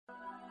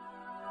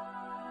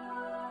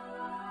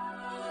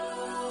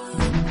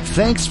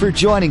Thanks for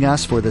joining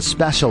us for the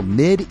special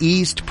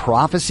Mid-East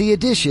Prophecy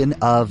edition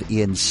of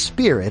In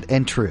Spirit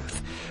and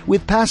Truth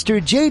with Pastor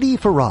J.D.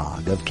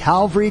 Farag of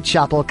Calvary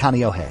Chapel,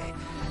 Kaneohe.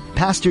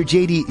 Pastor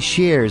J.D.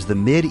 shares the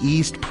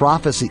Mid-East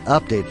Prophecy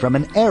update from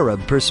an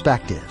Arab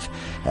perspective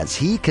as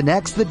he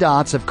connects the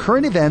dots of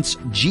current events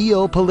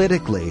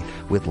geopolitically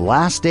with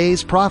last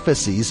days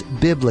prophecies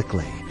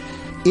biblically.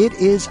 It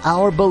is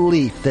our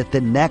belief that the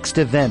next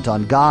event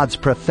on God's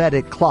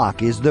prophetic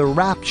clock is the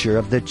rapture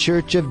of the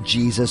Church of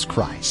Jesus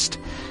Christ.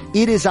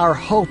 It is our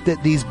hope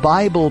that these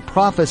Bible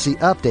prophecy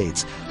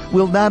updates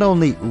will not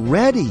only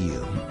ready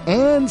you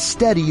and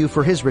steady you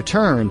for His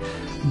return,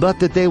 but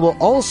that they will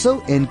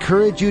also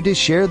encourage you to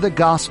share the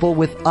gospel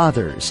with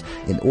others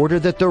in order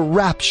that the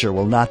rapture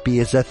will not be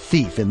as a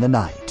thief in the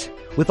night.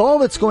 With all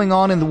that's going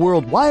on in the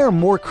world, why are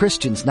more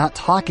Christians not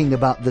talking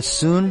about the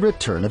soon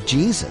return of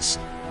Jesus?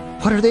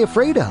 What are they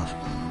afraid of?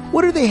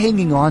 What are they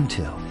hanging on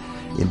to?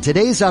 In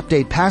today's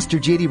update, Pastor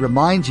J.D.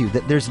 reminds you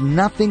that there's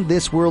nothing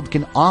this world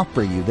can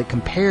offer you that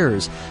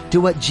compares to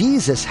what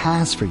Jesus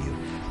has for you.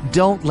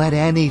 Don't let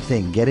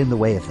anything get in the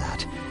way of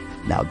that.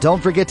 Now,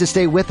 don't forget to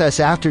stay with us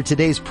after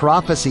today's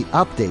prophecy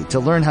update to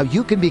learn how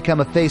you can become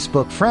a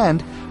Facebook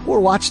friend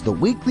or watch the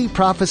weekly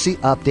prophecy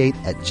update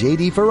at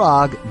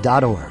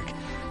jdfarag.org.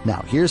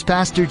 Now, here's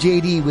Pastor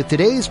J.D. with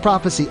today's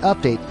prophecy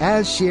update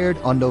as shared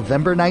on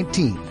November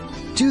 19th.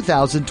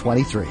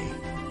 2023.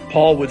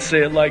 Paul would say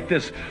it like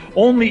this: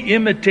 only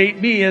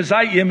imitate me as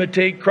I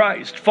imitate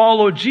Christ.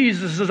 Follow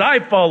Jesus as I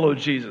follow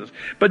Jesus.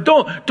 But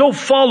don't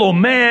follow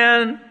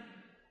man.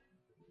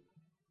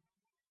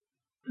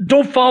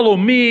 Don't follow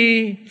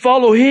me.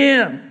 Follow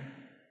Him.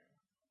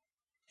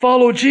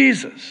 Follow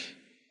Jesus.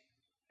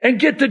 And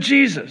get to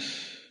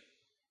Jesus.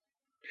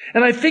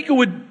 And I think it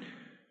would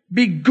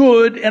be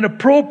good and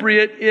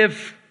appropriate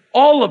if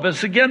all of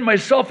us, again,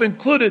 myself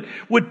included,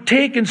 would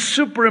take and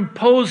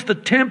superimpose the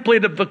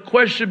template of the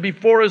question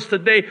before us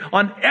today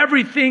on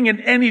everything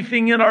and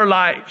anything in our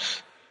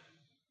lives.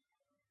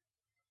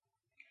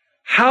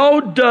 How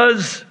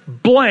does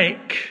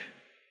blank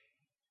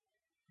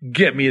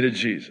get me to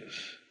Jesus?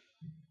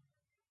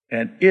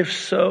 And if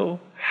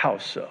so, how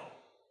so?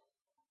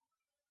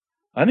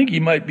 I think you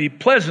might be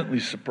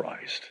pleasantly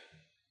surprised.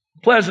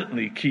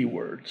 Pleasantly,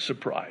 keyword,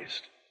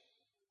 surprised.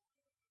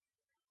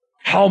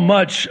 How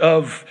much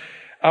of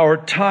our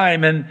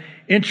time, and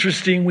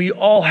interesting, we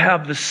all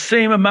have the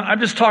same amount.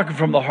 I'm just talking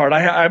from the heart.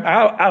 I'm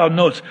out of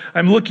notes.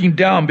 I'm looking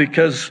down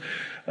because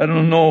I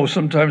don't know,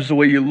 sometimes the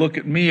way you look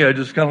at me, I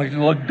just kind of like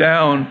to look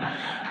down.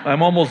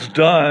 I'm almost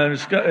done.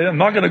 I'm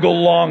not going to go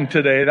long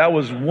today. That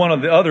was one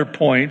of the other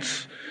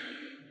points,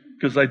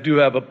 because I do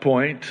have a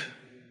point.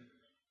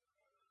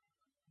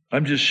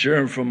 I'm just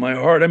sharing from my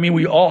heart. I mean,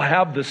 we all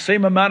have the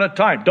same amount of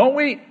time, don't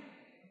we?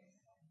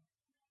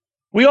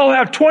 We all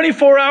have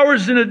 24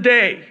 hours in a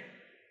day.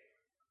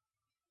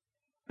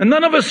 And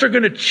none of us are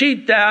going to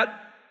cheat that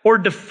or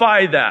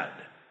defy that.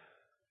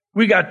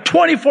 We got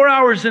 24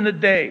 hours in a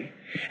day.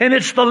 And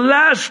it's the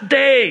last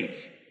day.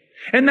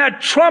 And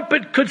that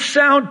trumpet could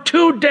sound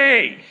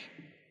today.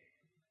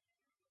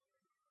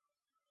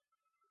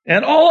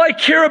 And all I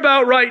care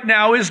about right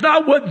now is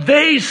not what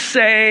they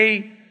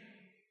say.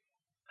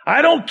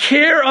 I don't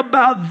care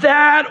about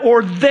that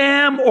or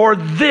them or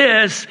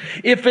this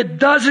if it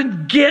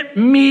doesn't get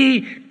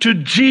me to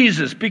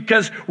Jesus.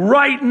 Because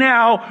right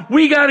now,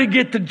 we got to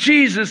get to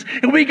Jesus,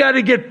 and we got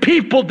to get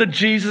people to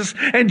Jesus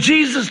and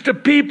Jesus to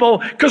people,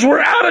 because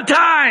we're out of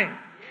time.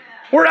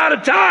 We're out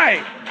of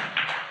time.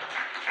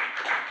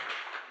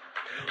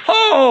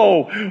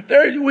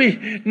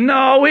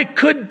 No, it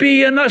could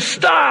be in a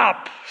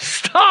stop.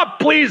 Stop,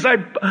 please.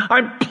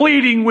 I'm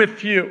pleading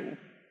with you.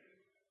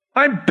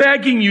 I'm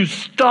begging you,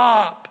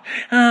 stop.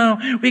 Oh,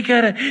 we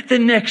gotta, the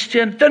next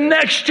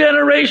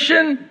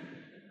generation?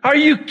 Are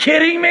you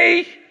kidding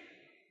me?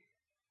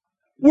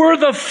 We're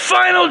the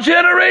final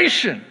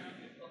generation.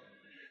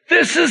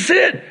 This is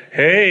it.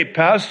 Hey,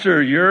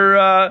 Pastor,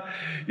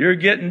 you're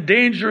getting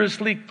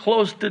dangerously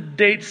close to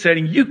date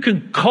setting. You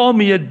can call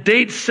me a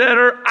date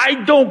setter.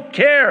 I don't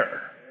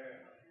care.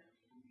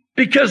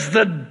 Because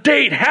the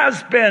date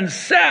has been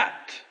set.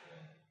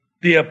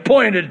 The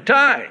appointed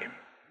time.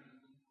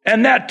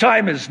 And that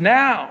time is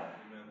now.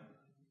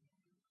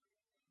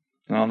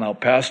 Well, now,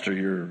 Pastor,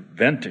 you're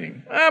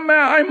venting.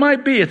 I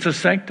might be. It's a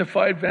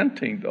sanctified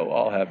venting, though,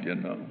 I'll have you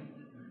know.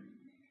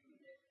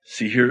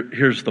 See,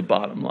 here's the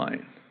bottom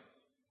line.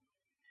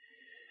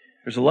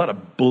 There's a lot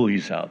of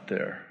bullies out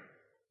there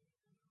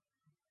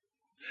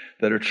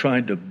that are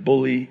trying to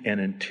bully and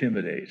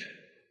intimidate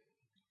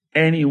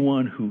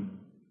anyone who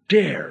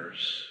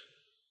dares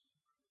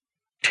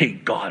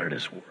take God at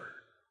His word.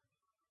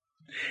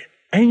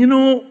 And you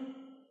know,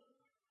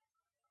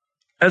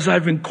 as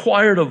I've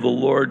inquired of the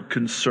Lord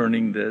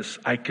concerning this,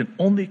 I can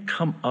only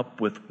come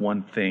up with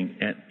one thing,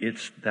 and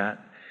it's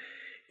that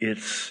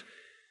it's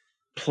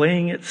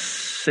playing it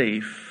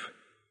safe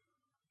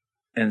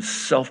and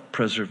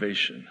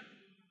self-preservation.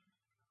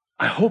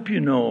 I hope you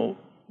know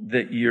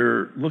that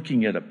you're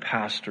looking at a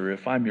pastor.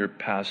 If I'm your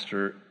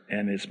pastor,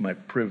 and it's my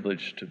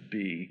privilege to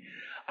be,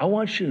 I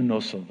want you to know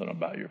something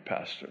about your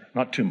pastor.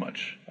 Not too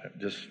much.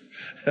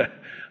 I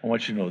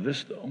want you to know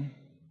this, though.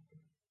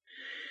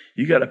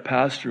 You got a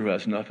pastor who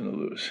has nothing to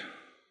lose.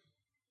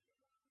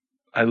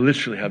 I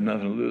literally have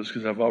nothing to lose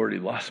because I've already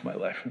lost my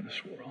life in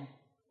this world.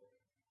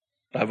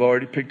 I've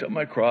already picked up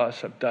my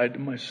cross. I've died to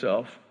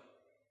myself.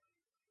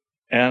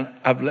 And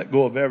I've let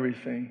go of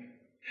everything.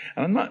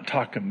 And I'm not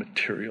talking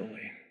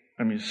materially.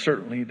 I mean,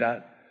 certainly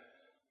that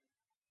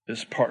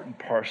is part and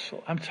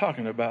parcel. I'm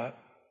talking about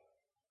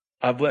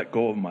I've let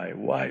go of my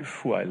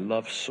wife, who I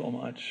love so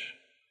much,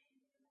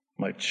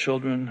 my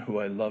children, who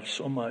I love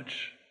so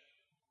much,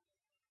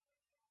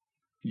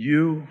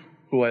 you,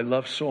 who I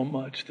love so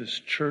much, this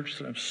church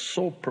that I'm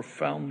so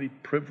profoundly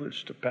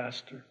privileged to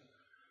pastor.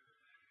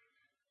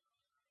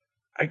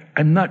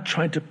 I'm not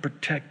trying to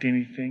protect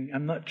anything.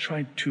 I'm not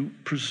trying to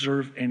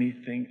preserve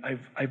anything.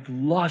 I've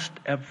lost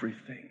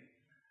everything.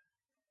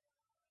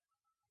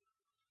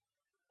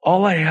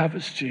 All I have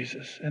is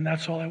Jesus, and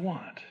that's all I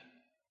want.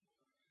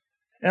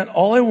 And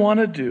all I want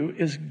to do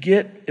is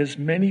get as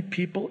many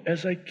people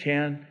as I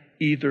can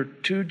either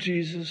to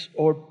Jesus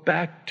or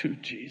back to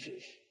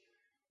Jesus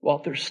while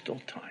there's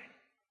still time.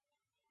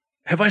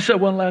 Have I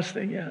said one last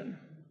thing yet?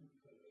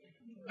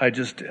 I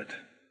just did.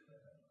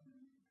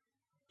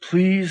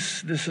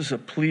 Please, this is a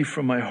plea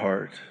from my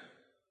heart.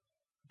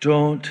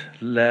 Don't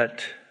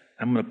let,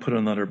 I'm going to put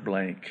another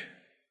blank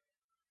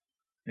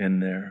in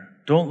there.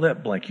 Don't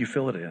let blank, you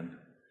fill it in,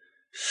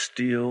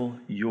 steal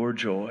your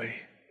joy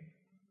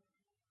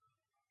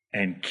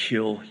and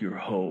kill your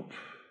hope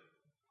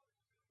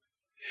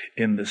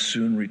in the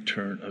soon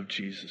return of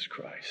Jesus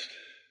Christ.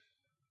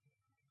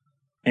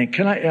 And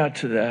can I add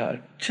to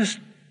that? Just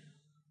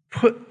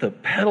put the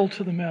pedal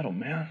to the metal,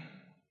 man.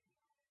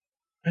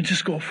 And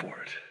just go for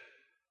it.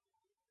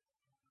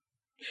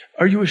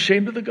 Are you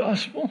ashamed of the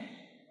gospel?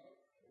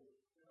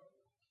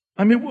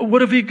 I mean,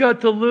 what have you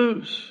got to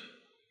lose?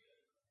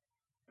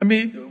 I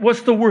mean,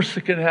 what's the worst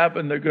that can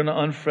happen? They're going to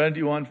unfriend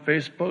you on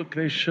Facebook.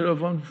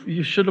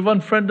 You should have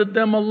unfriended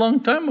them a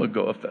long time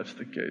ago if that's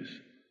the case.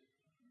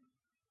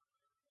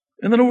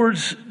 In other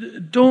words,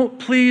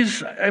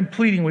 please, I'm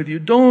pleading with you,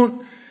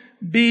 don't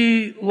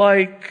be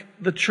like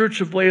the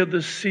church of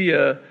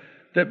Laodicea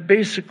that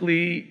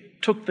basically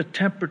took the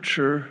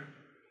temperature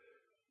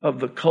of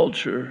the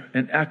culture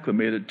and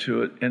acclimated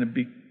to it, and it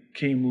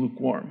became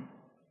lukewarm.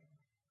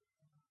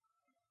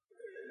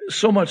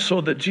 So much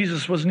so that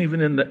Jesus wasn't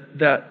even in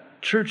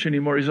that church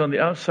anymore. He's on the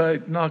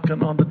outside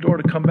knocking on the door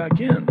to come back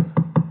in.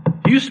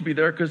 He used to be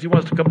there because he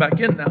wants to come back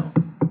in now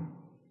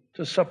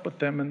to sup with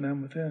them and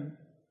them with him.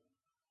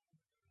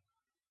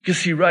 You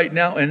see, right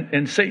now,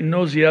 and Satan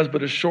knows he has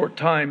but a short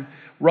time,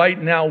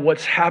 right now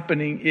what's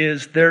happening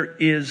is there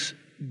is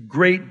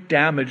great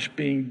damage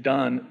being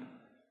done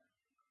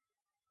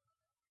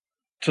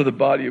to the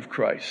body of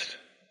Christ.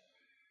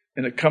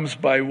 And it comes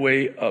by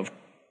way of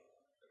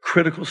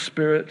critical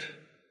spirit.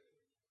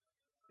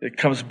 It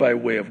comes by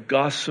way of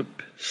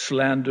gossip,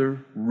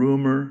 slander,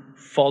 rumor,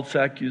 false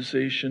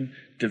accusation,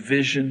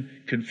 division,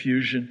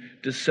 confusion,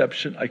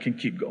 deception. I can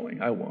keep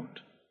going. I won't.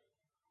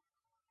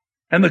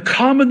 And the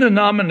common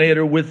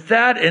denominator with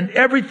that and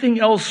everything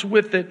else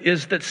with it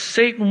is that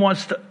Satan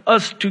wants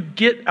us to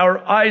get our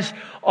eyes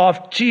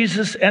off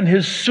Jesus and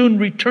his soon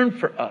return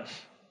for us.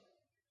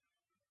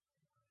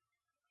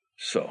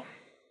 So,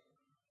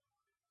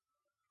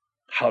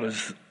 how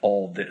does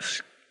all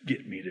this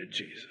get me to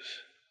Jesus?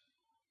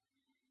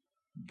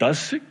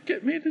 Does it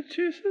get me to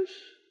Jesus?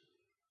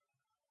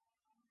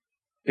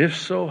 If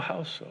so,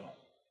 how so?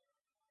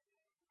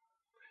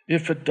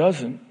 If it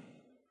doesn't,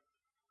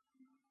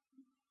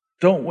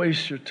 don't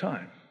waste your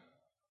time,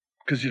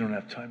 because you don't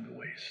have time to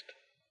waste.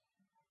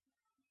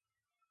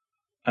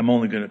 I'm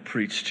only going to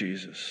preach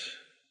Jesus.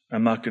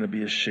 I'm not going to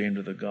be ashamed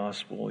of the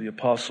gospel. The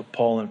Apostle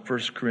Paul in 1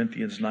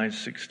 Corinthians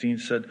 9:16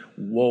 said,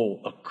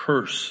 woe, a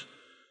curse.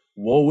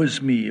 Woe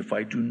is me if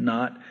I do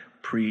not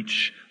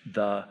preach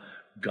the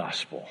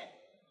gospel.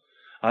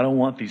 I don't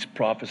want these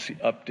prophecy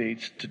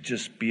updates to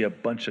just be a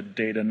bunch of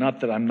data. Not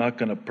that I'm not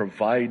going to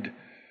provide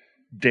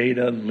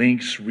data,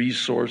 links,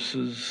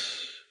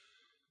 resources,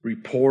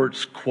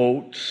 reports,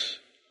 quotes.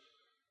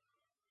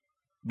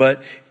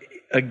 But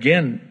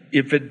again,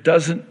 if it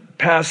doesn't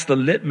pass the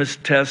litmus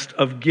test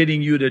of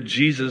getting you to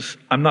Jesus,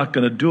 I'm not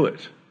going to do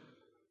it.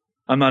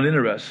 I'm not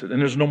interested. And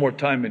there's no more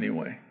time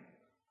anyway.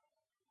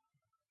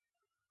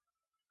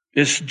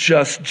 It's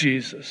just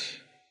Jesus.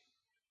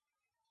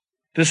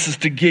 This is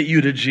to get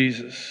you to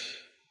Jesus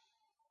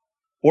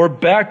or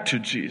back to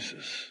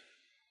Jesus.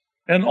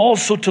 And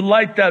also to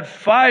light that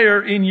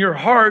fire in your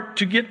heart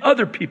to get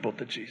other people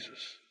to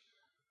Jesus.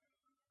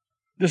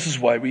 This is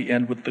why we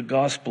end with the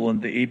gospel and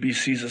the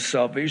ABCs of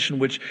salvation,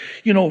 which,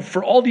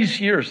 for all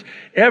these years,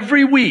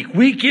 every week,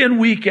 week in,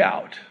 week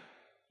out,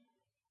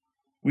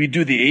 we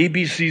do the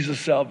ABCs of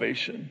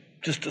salvation.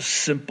 Just a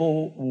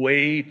simple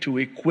way to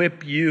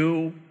equip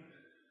you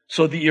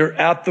so that you're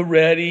at the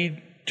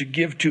ready to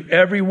give to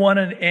everyone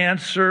an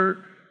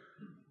answer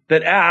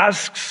that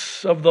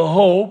asks of the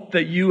hope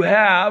that you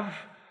have,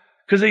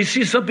 because they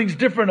see something's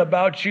different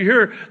about you.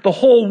 Here, the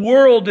whole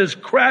world is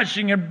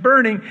crashing and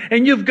burning,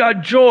 and you've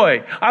got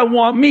joy. I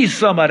want me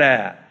some of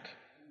that.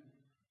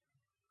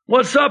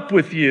 What's up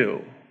with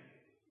you?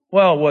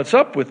 Well, what's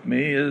up with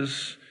me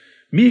is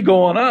me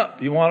going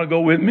up. You want to go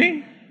with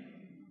me?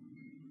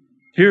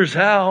 Here's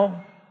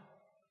how.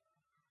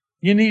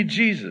 You need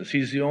Jesus.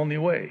 He's the only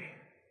way,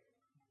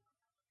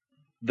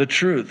 the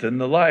truth, and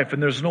the life.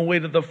 And there's no way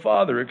to the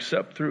Father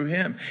except through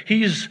Him.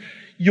 He's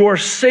your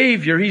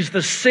Savior. He's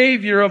the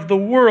Savior of the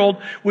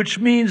world, which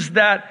means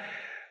that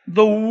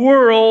the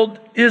world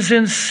is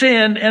in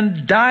sin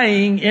and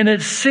dying in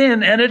its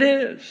sin, and it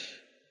is.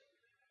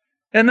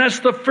 And that's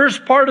the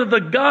first part of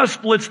the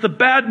gospel. It's the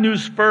bad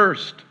news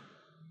first.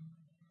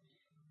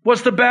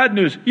 What's the bad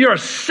news? You're a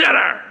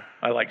sinner.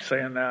 I like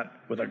saying that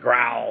with a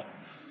growl.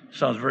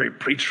 Sounds very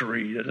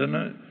preachery, doesn't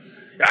it?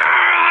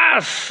 You're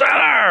a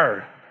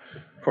sinner.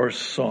 Of course,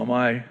 so am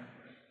I.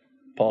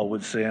 Paul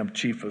would say I'm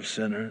chief of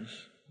sinners.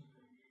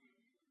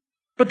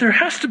 But there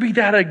has to be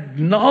that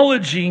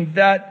acknowledging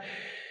that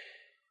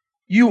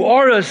you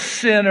are a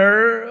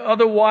sinner.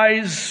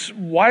 Otherwise,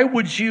 why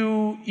would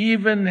you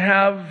even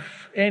have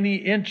any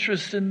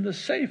interest in the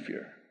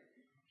Savior?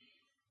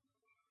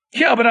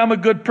 Yeah, but I'm a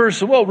good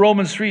person. Well,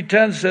 Romans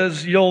 3:10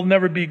 says you'll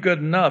never be good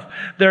enough.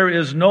 There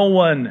is no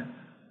one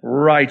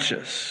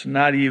righteous,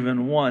 not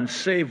even one,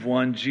 save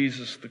one,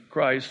 Jesus the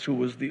Christ, who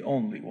was the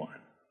only one.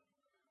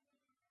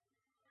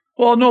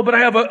 Well, no, but I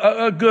have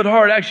a good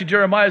heart. Actually,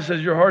 Jeremiah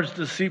says your heart's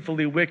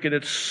deceitfully wicked.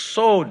 It's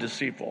so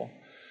deceitful.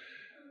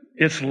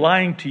 It's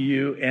lying to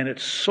you, and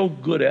it's so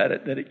good at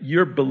it that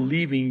you're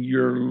believing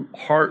your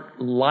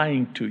heart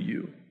lying to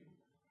you,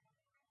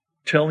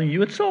 telling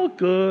you it's all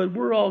good,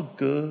 we're all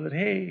good.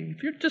 Hey,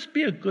 if you just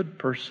be a good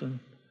person,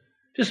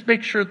 just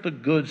make sure the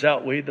goods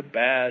outweigh the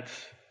bads.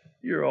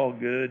 You're all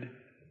good.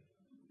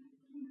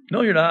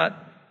 No, you're not.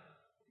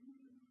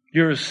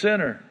 You're a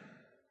sinner.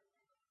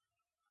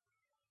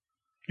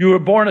 You were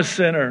born a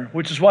sinner,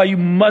 which is why you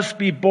must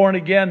be born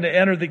again to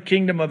enter the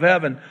kingdom of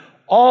heaven.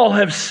 All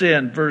have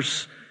sinned,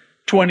 verse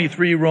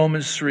 23,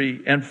 Romans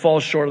 3, and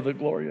fall short of the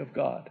glory of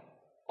God.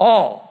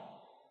 All.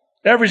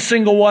 Every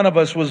single one of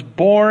us was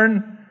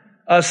born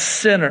a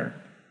sinner.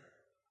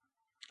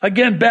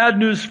 Again, bad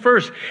news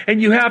first, and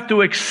you have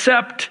to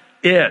accept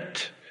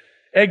it.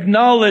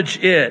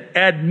 Acknowledge it.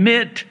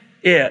 Admit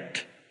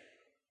it.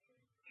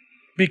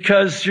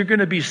 Because you're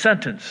going to be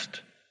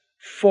sentenced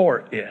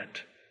for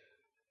it.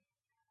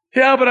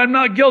 Yeah, but I'm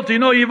not guilty.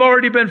 No, you've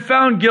already been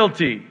found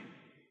guilty.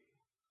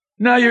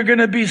 Now you're going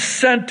to be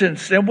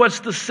sentenced. And what's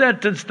the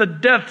sentence? The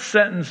death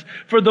sentence.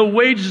 For the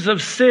wages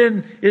of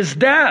sin is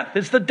death.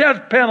 It's the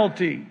death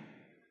penalty.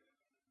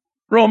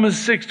 Romans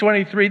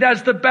 6:23.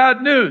 That's the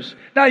bad news.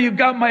 Now you've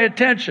got my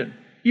attention.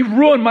 You've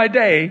ruined my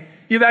day.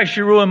 You've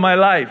actually ruined my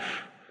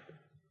life.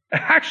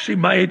 Actually,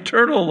 my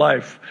eternal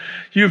life.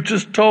 You've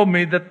just told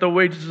me that the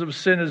wages of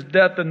sin is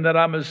death and that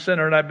I'm a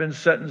sinner and I've been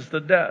sentenced to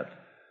death.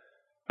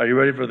 Are you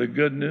ready for the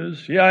good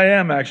news? Yeah, I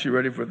am actually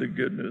ready for the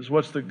good news.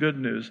 What's the good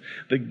news?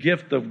 The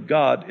gift of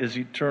God is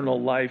eternal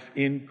life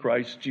in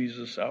Christ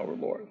Jesus our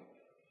Lord.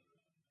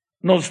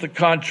 Notice the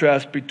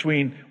contrast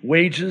between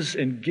wages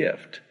and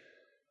gift.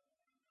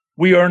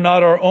 We are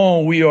not our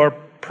own. We are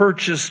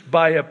purchased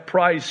by a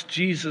price.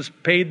 Jesus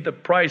paid the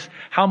price.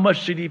 How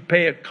much did He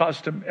pay? It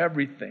cost Him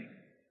everything.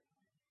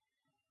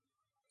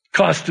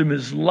 Cost Him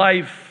His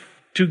life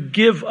to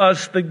give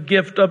us the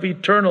gift of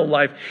eternal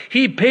life.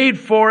 He paid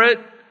for it,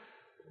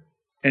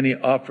 and He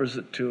offers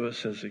it to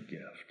us as a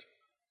gift.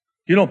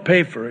 You don't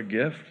pay for a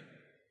gift.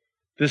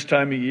 This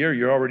time of year,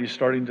 you're already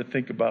starting to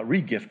think about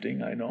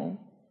regifting, I know.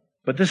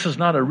 But this is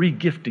not a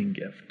regifting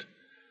gift.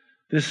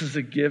 This is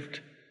a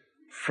gift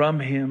from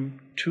Him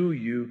to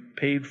you,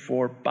 paid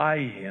for by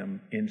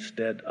Him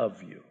instead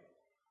of you.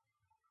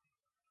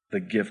 The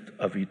gift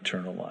of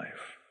eternal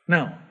life.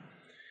 Now,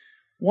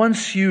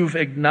 once you've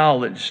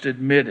acknowledged,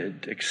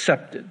 admitted,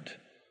 accepted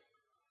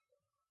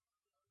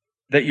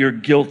that you're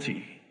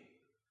guilty,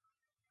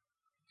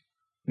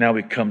 now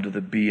we come to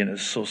the B, and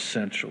it's so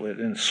central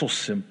and it's so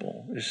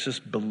simple. It's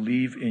just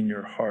believe in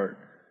your heart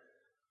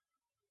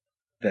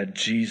that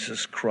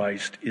Jesus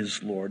Christ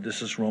is Lord.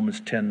 This is Romans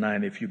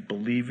 10:9. If you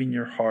believe in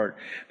your heart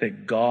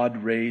that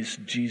God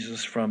raised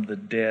Jesus from the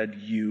dead,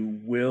 you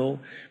will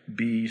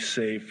be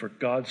saved. For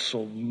God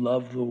so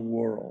loved the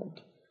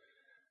world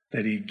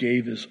that He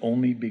gave His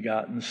only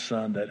begotten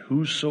Son, that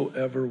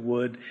whosoever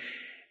would,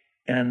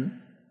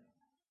 and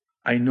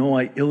I know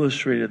I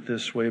illustrate it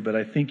this way, but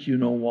I think you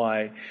know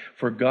why.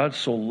 For God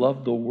so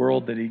loved the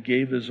world that He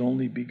gave His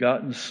only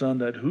begotten Son,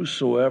 that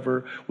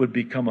whosoever would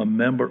become a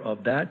member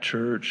of that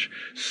church,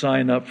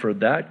 sign up for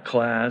that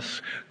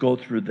class, go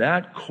through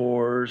that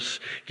course,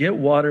 get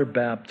water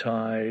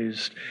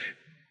baptized,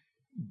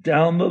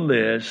 down the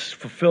list,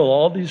 fulfill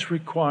all these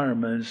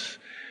requirements,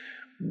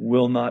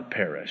 will not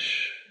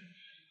perish,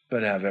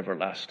 but have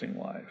everlasting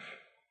life.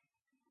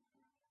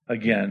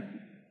 Again,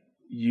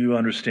 you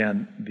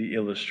understand the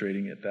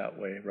illustrating it that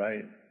way,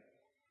 right?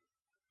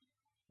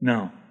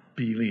 Now,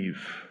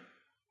 believe.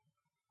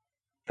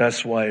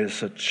 That's why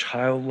it's a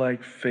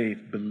childlike faith,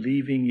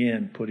 believing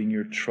in, putting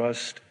your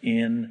trust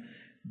in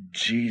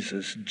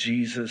Jesus.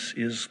 Jesus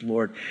is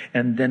Lord.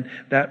 And then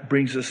that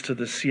brings us to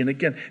the C. And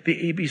again,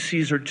 the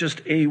ABCs are just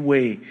a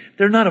way.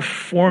 They're not a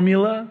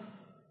formula.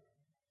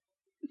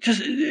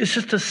 It's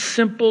just a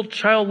simple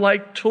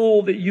childlike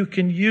tool that you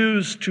can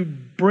use to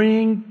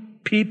bring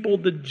people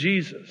to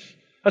Jesus.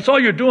 That's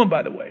all you're doing,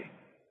 by the way.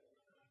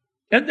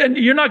 And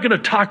you're not going to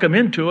talk them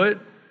into it.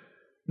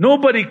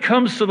 Nobody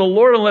comes to the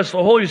Lord unless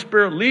the Holy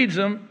Spirit leads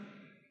them.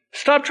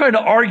 Stop trying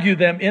to argue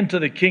them into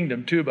the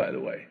kingdom too, by the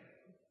way.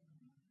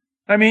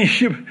 I mean,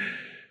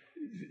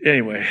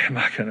 anyway, I'm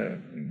not going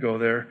to go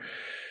there.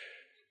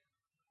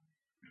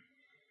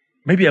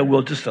 Maybe I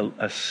will just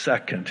a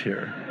second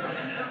here.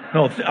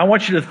 No, I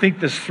want you to think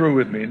this through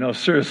with me. No,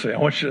 seriously, I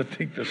want you to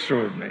think this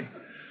through with me.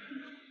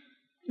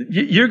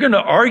 You're going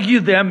to argue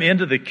them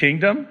into the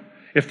kingdom?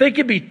 If they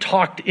could be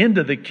talked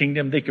into the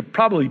kingdom, they could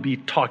probably be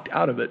talked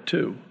out of it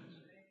too.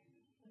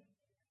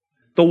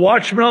 The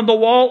watchman on the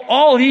wall,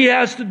 all he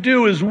has to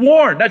do is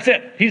warn. That's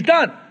it. He's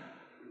done.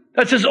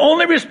 That's his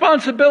only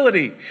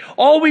responsibility.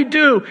 All we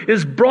do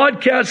is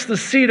broadcast the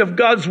seed of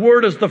God's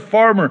word as the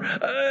farmer.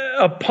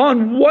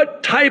 Upon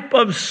what type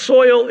of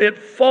soil it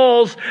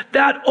falls,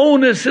 that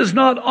onus is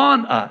not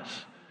on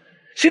us.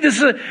 See,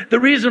 this is the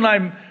reason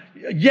I'm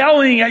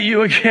yelling at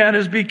you again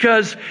is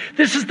because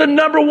this is the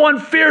number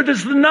one fear. This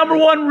is the number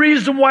one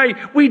reason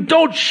why we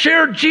don't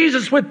share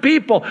Jesus with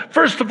people.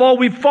 First of all,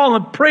 we've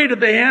fallen prey to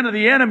the hand of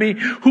the enemy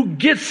who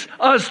gets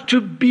us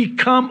to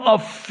become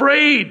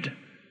afraid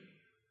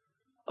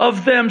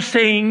of them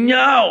saying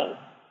no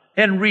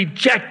and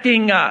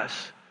rejecting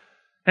us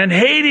and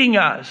hating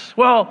us.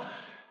 Well,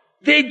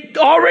 they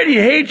already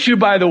hate you,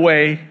 by the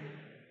way.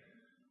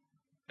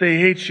 They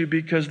hate you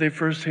because they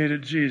first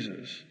hated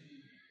Jesus.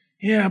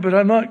 Yeah, but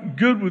I'm not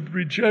good with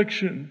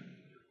rejection.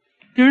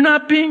 You're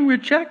not being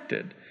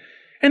rejected.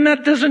 And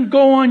that doesn't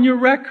go on your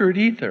record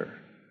either.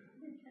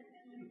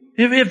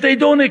 If they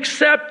don't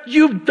accept,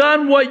 you've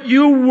done what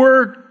you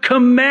were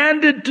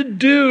commanded to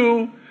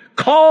do,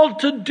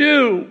 called to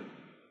do,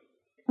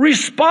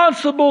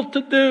 responsible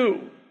to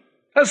do.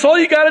 That's all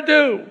you got to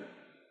do.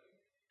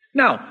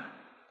 Now,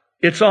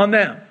 it's on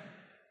them.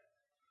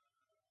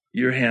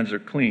 Your hands are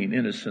clean,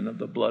 innocent of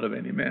the blood of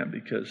any man,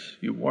 because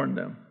you warned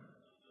them.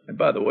 And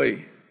by the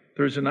way,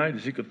 Thursday night,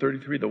 Ezekiel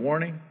 33, the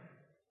warning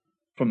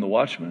from the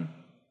watchman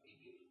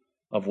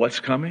of what's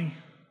coming.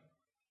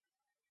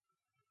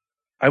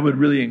 I would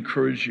really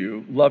encourage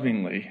you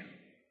lovingly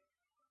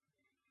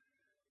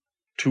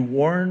to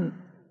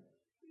warn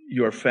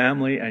your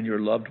family and your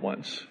loved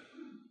ones.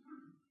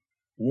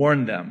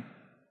 Warn them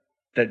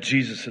that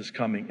Jesus is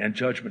coming and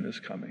judgment is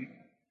coming.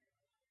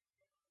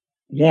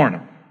 Warn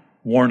them.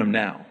 Warn them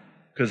now,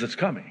 because it's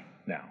coming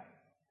now.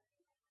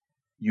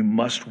 You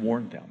must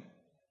warn them.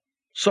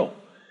 So,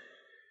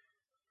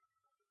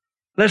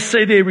 let's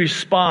say they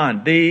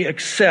respond, they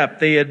accept,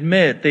 they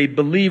admit, they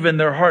believe in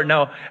their heart.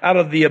 Now, out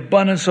of the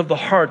abundance of the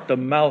heart, the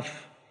mouth,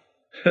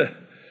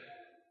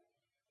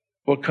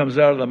 what comes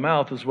out of the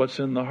mouth is what's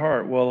in the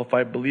heart. Well, if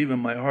I believe in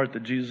my heart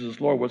that Jesus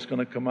is Lord, what's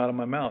going to come out of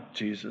my mouth?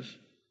 Jesus.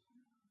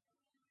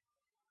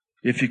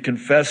 If you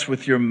confess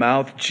with your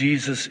mouth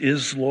Jesus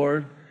is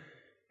Lord,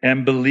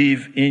 and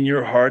believe in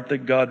your heart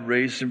that God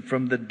raised him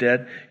from the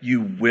dead, you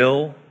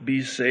will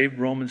be saved,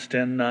 Romans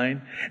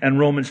 10:9. And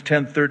Romans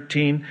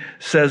 10:13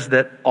 says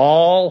that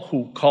all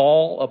who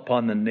call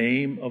upon the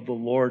name of the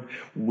Lord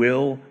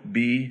will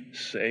be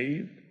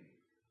saved.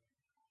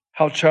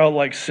 How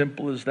childlike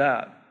simple is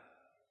that?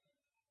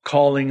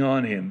 Calling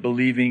on him,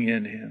 believing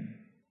in him.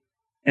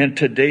 And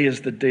today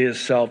is the day of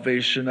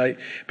salvation.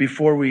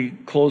 Before we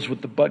close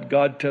with the but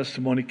God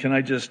testimony, can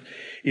I just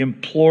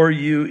implore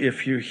you,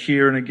 if you're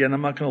here, and again,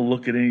 I'm not going to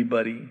look at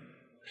anybody.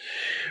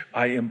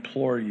 I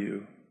implore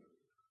you.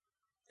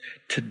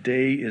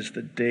 Today is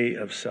the day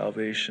of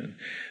salvation.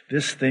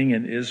 This thing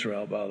in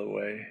Israel, by the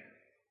way,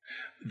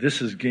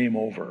 this is game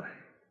over.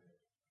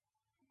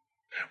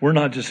 We're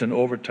not just in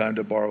overtime,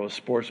 to borrow a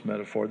sports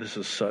metaphor. This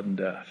is sudden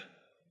death.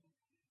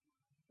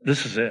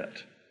 This is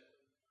it.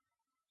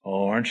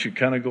 Oh, aren't you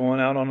kind of going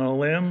out on a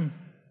limb?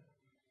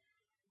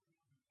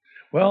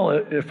 Well,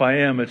 if I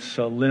am, it's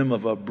a limb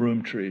of a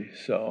broom tree,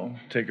 so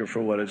take it for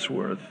what it's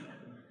worth.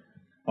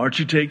 Aren't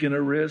you taking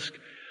a risk?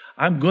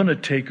 I'm going to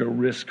take a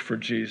risk for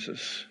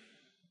Jesus.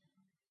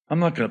 I'm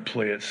not going to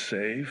play it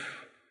safe,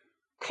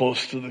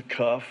 close to the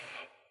cuff.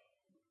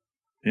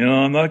 You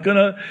know, I'm not going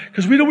to,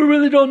 because we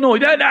really don't know.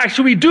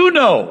 Actually, we do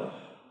know.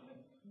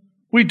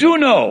 We do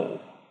know.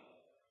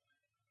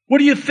 What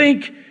do you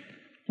think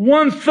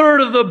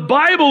 1/3 of the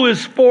Bible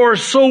is for?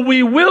 So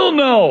we will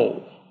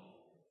know.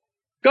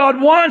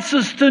 God wants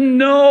us to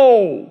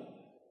know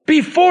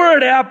before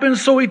it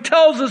happens, so he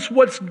tells us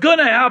what's going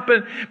to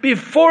happen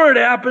before it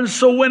happens,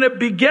 so when it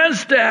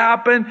begins to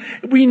happen,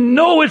 we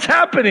know it's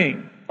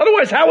happening.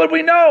 Otherwise, how would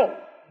we know?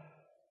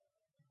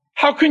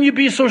 How can you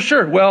be so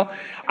sure? Well,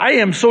 I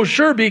am so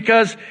sure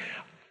because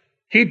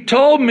he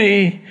told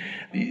me,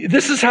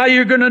 this is how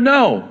you're going to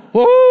know.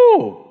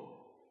 Whoa!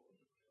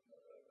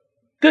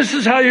 This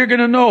is how you're going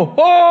to know.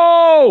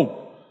 Oh!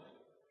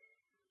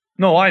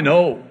 No, I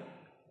know.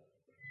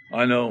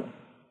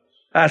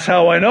 That's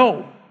how I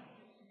know.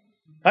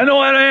 I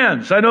know how it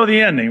ends. I know the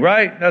ending,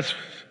 right? That's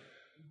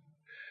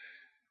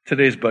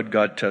today's But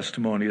God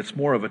testimony. It's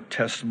more of a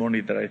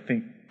testimony that I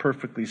think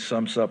perfectly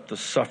sums up the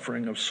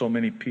suffering of so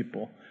many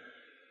people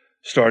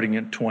starting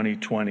in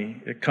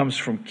 2020. It comes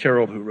from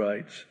Carol, who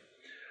writes,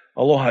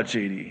 Aloha,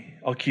 JD.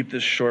 I'll keep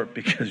this short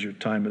because your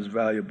time is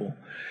valuable.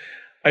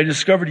 I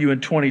discovered you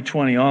in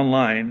 2020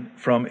 online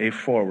from a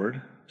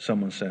forward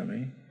someone sent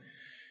me.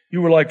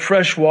 You were like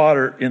fresh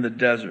water in the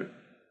desert.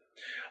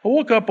 I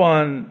woke up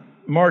on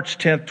March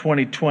 10th,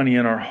 2020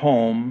 in our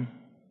home,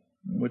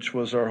 which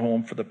was our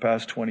home for the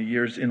past 20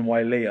 years in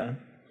Wailea,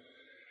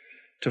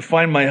 to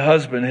find my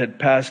husband had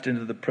passed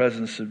into the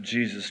presence of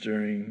Jesus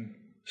during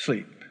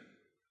sleep.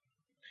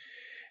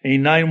 A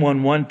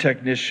 911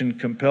 technician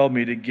compelled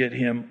me to get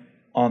him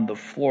on the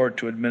floor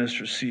to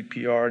administer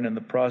CPR, and in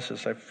the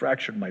process, I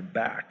fractured my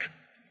back.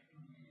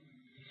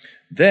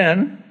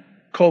 Then,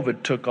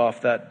 COVID took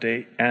off that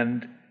day,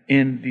 and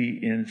in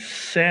the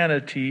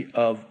insanity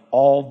of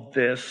all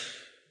this,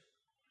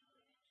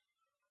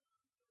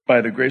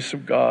 by the grace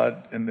of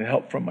God and the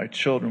help from my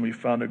children, we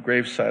found a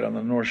gravesite on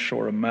the north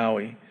shore of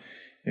Maui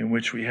in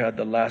which we had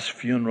the last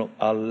funeral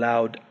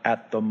allowed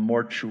at the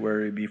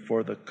mortuary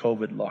before the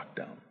COVID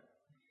lockdown.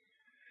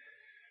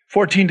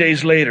 14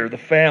 days later, the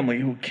family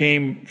who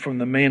came from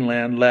the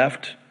mainland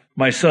left.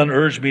 My son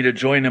urged me to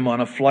join him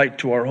on a flight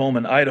to our home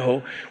in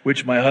Idaho,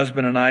 which my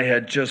husband and I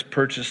had just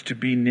purchased to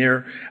be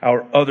near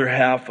our other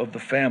half of the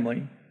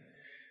family.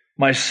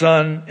 My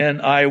son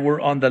and I were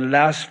on the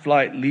last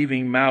flight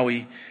leaving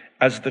Maui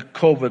as the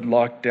COVID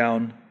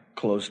lockdown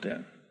closed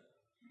in.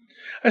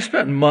 I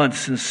spent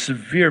months in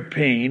severe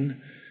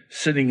pain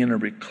sitting in a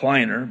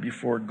recliner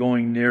before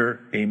going near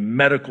a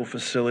medical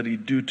facility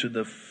due to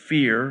the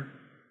fear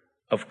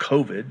of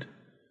COVID.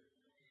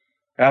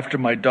 After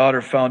my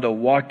daughter found a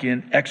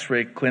walk-in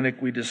x-ray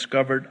clinic, we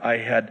discovered I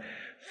had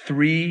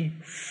 3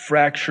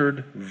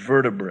 fractured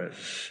vertebrae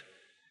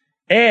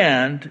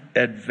and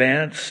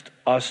advanced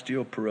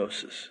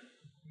osteoporosis.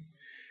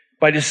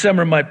 By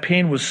December, my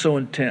pain was so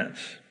intense,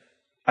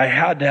 I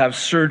had to have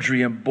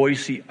surgery in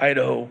Boise,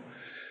 Idaho,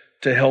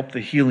 to help the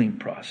healing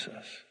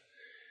process.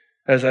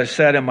 As I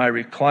sat in my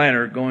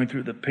recliner, going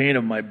through the pain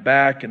of my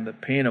back and the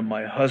pain of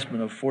my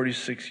husband of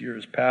 46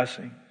 years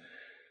passing,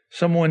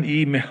 someone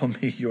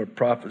emailed me your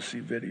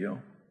prophecy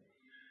video.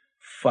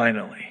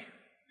 Finally,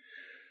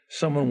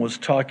 someone was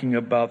talking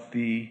about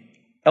the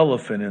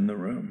elephant in the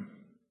room.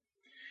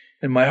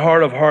 In my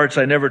heart of hearts,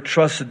 I never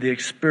trusted the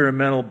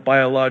experimental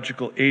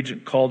biological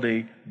agent called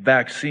a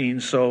vaccine,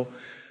 so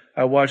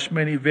I watched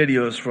many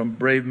videos from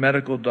brave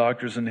medical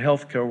doctors and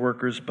healthcare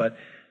workers, but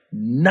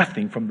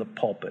nothing from the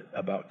pulpit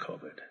about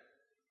COVID.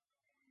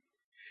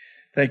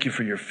 Thank you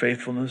for your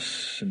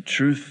faithfulness and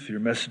truth.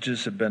 Your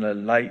messages have been a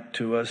light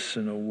to us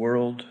in a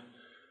world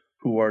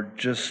who are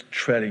just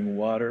treading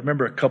water.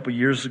 Remember a couple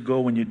years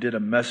ago when you did a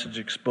message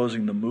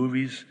exposing the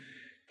movies,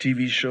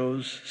 TV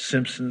shows,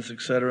 Simpsons,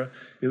 etc.?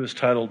 It was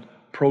titled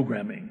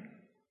Programming.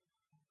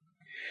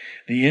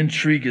 The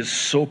intrigue is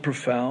so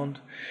profound.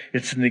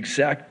 It's an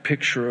exact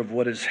picture of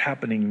what is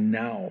happening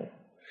now.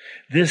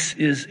 This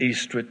is a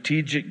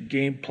strategic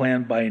game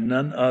plan by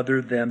none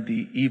other than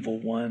the evil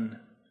one.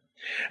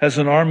 As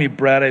an Army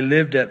brat, I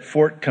lived at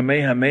Fort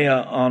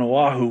Kamehameha on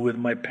Oahu with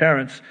my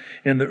parents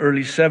in the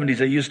early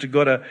 70s. I used to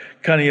go to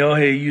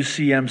Kaneohe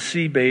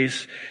UCMC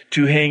base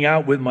to hang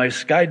out with my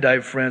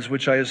skydive friends,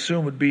 which I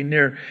assume would be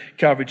near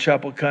Calvary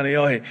Chapel,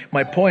 Kaneohe.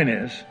 My point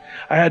is,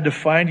 I had to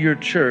find your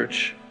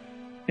church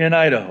in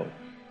Idaho.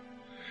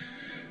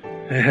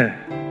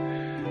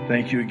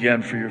 Thank you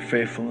again for your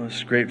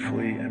faithfulness.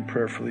 Gratefully and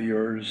prayerfully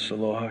yours.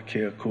 Aloha,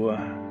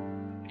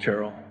 Keakua,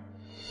 Carol.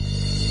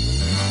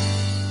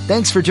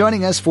 Thanks for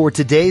joining us for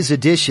today's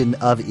edition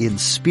of In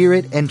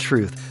Spirit and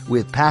Truth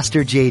with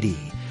Pastor JD.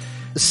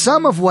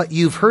 Some of what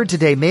you've heard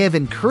today may have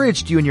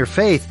encouraged you in your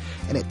faith,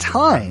 and at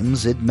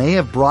times it may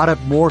have brought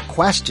up more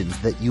questions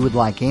that you would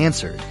like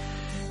answered.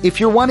 If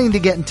you're wanting to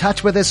get in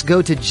touch with us,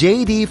 go to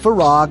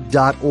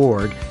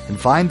jdfarag.org and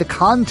find the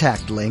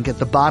contact link at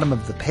the bottom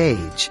of the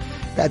page.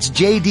 That's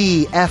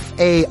jdfarag.org.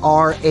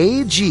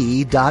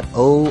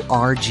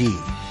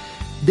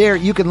 There,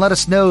 you can let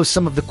us know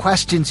some of the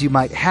questions you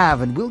might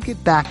have, and we'll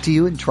get back to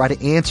you and try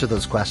to answer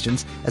those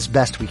questions as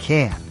best we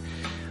can.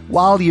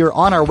 While you're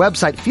on our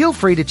website, feel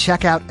free to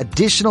check out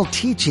additional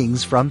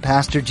teachings from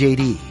Pastor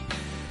JD.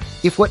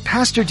 If what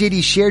Pastor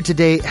JD shared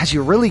today has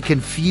you really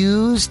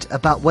confused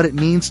about what it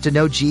means to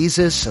know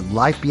Jesus and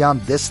life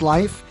beyond this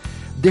life,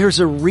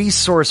 there's a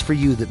resource for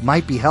you that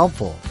might be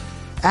helpful.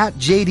 At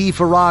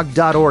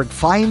jdfarag.org,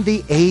 find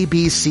the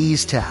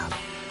ABCs tab.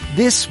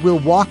 This will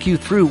walk you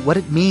through what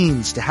it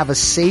means to have a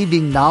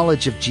saving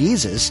knowledge of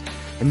Jesus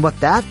and what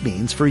that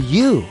means for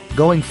you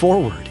going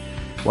forward.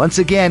 Once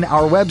again,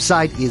 our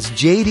website is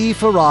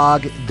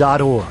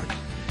jdfarag.org.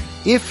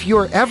 If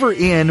you're ever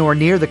in or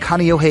near the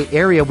Kaneohe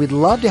area, we'd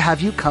love to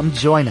have you come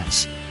join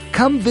us. Come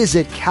come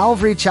visit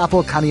Calvary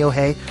Chapel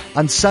Kaneohe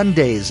on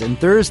Sundays and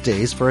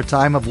Thursdays for a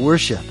time of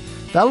worship,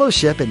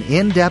 fellowship, and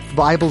in-depth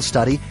Bible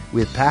study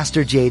with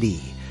Pastor J.D.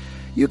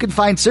 You can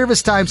find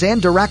service times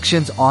and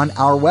directions on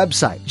our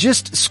website.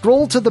 Just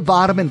scroll to the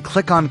bottom and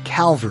click on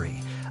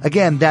Calvary.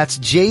 Again, that's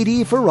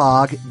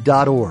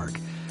jdfarag.org.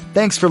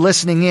 Thanks for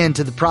listening in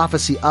to the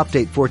Prophecy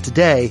Update for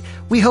today.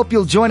 We hope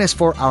you'll join us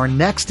for our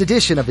next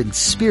edition of In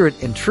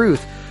Spirit and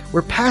Truth,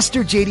 where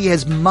Pastor J.D.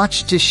 has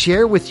much to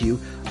share with you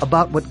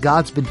about what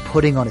God's been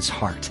putting on his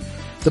heart.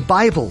 The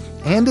Bible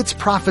and its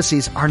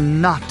prophecies are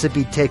not to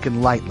be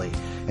taken lightly,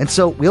 and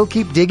so we'll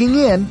keep digging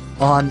in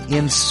on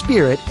In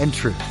Spirit and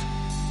Truth.